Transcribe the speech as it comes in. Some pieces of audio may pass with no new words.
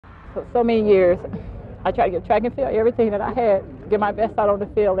for so many years. I tried to get track and field, everything that I had, get my best out on the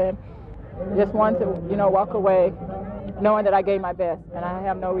field, and just wanted to, walk away knowing that I gave my best, and I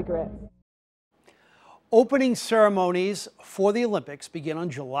have no regrets. Opening ceremonies for the Olympics begin on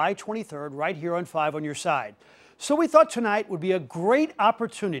July 23rd, right here on 5 on your side. So we thought tonight would be a great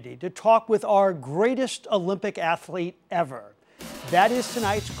opportunity to talk with our greatest Olympic athlete ever. That is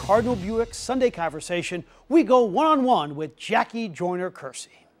tonight's Cardinal Buick Sunday Conversation. We go one-on-one with Jackie Joyner-Kersee.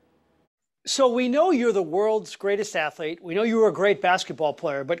 So we know you're the world's greatest athlete. We know you were a great basketball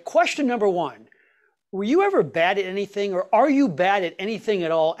player. But question number one, were you ever bad at anything, or are you bad at anything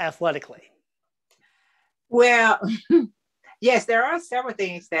at all athletically? Well, yes, there are several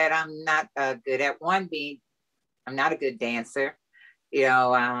things that I'm not good at. One being, I'm not a good dancer,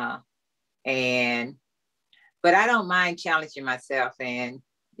 but I don't mind challenging myself and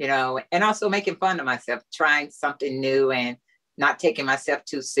also making fun of myself, trying something new and not taking myself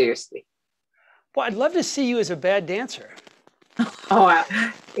too seriously. Well, I'd love to see you as a bad dancer.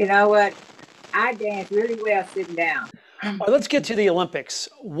 You know what? I dance really well sitting down. Well, let's get to the Olympics.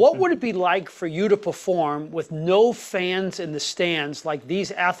 What would it be like for you to perform with no fans in the stands like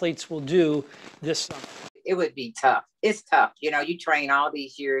these athletes will do this summer? It would be tough. It's tough. You train all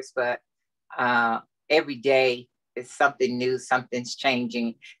these years, but every day is something new, something's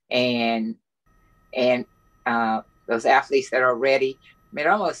changing. And those athletes that are ready, it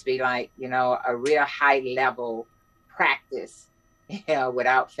almost be like, a real high level practice,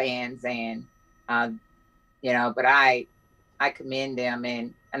 without fans and, but I commend them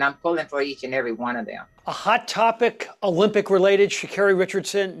and I'm pulling for each and every one of them. A hot topic, Olympic related, Sha'Carri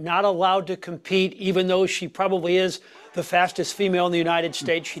Richardson not allowed to compete, even though she probably is the fastest female in the United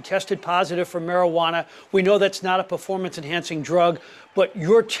States. She tested positive for marijuana. We know that's not a performance enhancing drug, but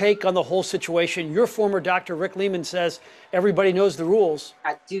your take on the whole situation, your former doctor, Rick Lehman, says everybody knows the rules.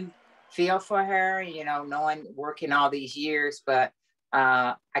 I do feel for her, knowing working all these years, but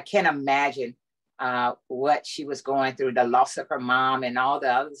I can't imagine what she was going through, the loss of her mom and all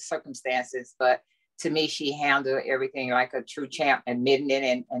the other circumstances. But to me, she handled everything like a true champ, admitting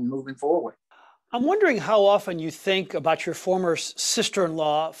it and moving forward. I'm wondering how often you think about your former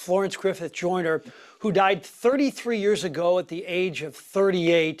sister-in-law, Florence Griffith Joyner, who died 33 years ago at the age of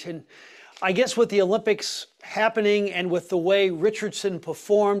 38. And I guess with the Olympics happening and with the way Richardson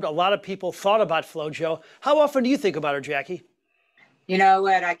performed, a lot of people thought about FloJo. How often do you think about her, Jackie? You know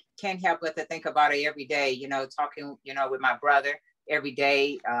what? I can't help but to think about her every day, talking, with my brother every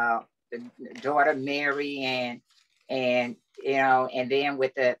day, the daughter Mary and then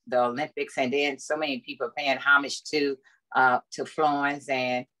with the Olympics, and then so many people paying homage to Florence.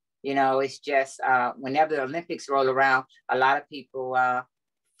 And, it's just whenever the Olympics roll around, a lot of people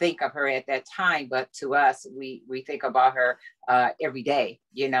think of her at that time. But to us, we think about her every day,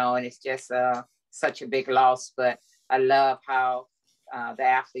 and it's just such a big loss. But I love how the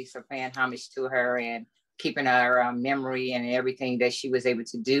athletes are paying homage to her and keeping her memory and everything that she was able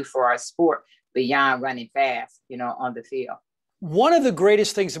to do for our sport beyond running fast, on the field. One of the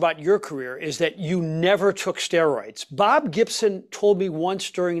greatest things about your career is that you never took steroids. Bob Gibson told me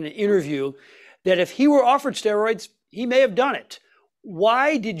once during an interview that if he were offered steroids, he may have done it.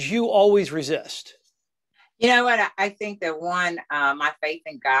 Why did you always resist? You know what? I think that one, my faith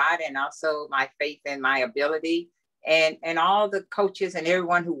in God and also my faith in my ability and all the coaches and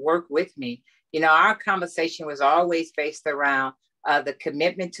everyone who worked with me, our conversation was always based around the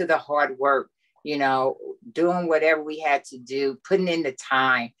commitment to the hard work, doing whatever we had to do, putting in the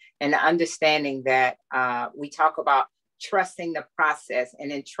time and understanding that we talk about trusting the process.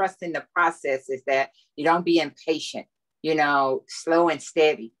 And in trusting the process is that you don't be impatient, slow and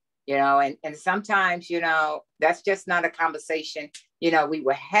steady, and sometimes, that's just not a conversation, we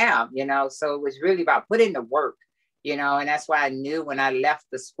would have, so it was really about putting the work. And that's why I knew when I left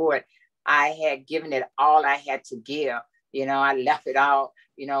the sport, I had given it all I had to give. I left it all,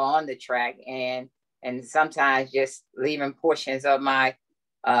 on the track and sometimes just leaving portions of my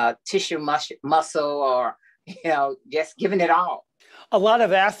tissue muscle or, just giving it all. A lot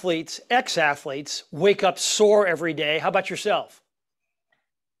of athletes, ex-athletes, wake up sore every day. How about yourself?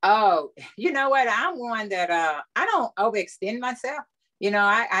 Oh, you know what? I'm one that I don't overextend myself.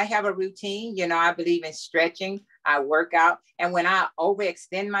 I have a routine. I believe in stretching. I work out. And when I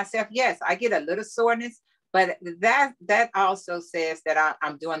overextend myself, yes, I get a little soreness. But that also says that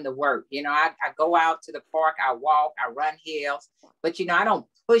I'm doing the work. I go out to the park, I walk, I run hills. But, I don't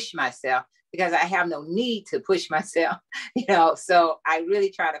push myself because I have no need to push myself. So I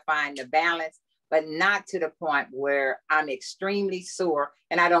really try to find the balance, but not to the point where I'm extremely sore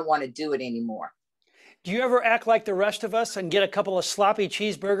and I don't want to do it anymore. Do you ever act like the rest of us and get a couple of sloppy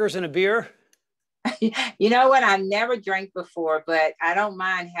cheeseburgers and a beer? You know what? I never drank before, but I don't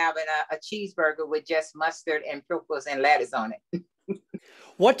mind having a cheeseburger with just mustard and pickles and lettuce on it.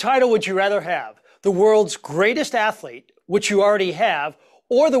 What title would you rather have? The world's greatest athlete, which you already have,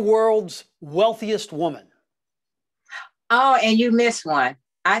 or the world's wealthiest woman? Oh, and you missed one.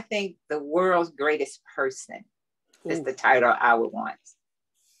 I think the world's greatest person is the title I would want.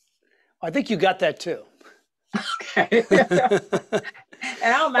 I think you got that too. Okay.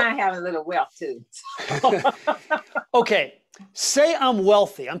 And I don't mind having a little wealth too. Okay, say I'm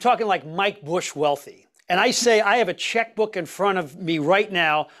wealthy. I'm talking like Mike Bush wealthy. And I say I have a checkbook in front of me right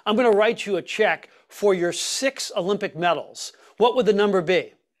now. I'm going to write you a check for your 6 Olympic medals. What would the number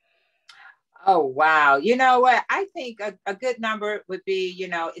be? Oh, wow. You know what? I think a good number would be,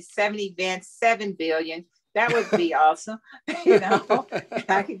 it's 70 events, 7 billion. That would be awesome.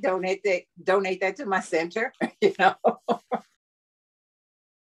 I could donate that to my center,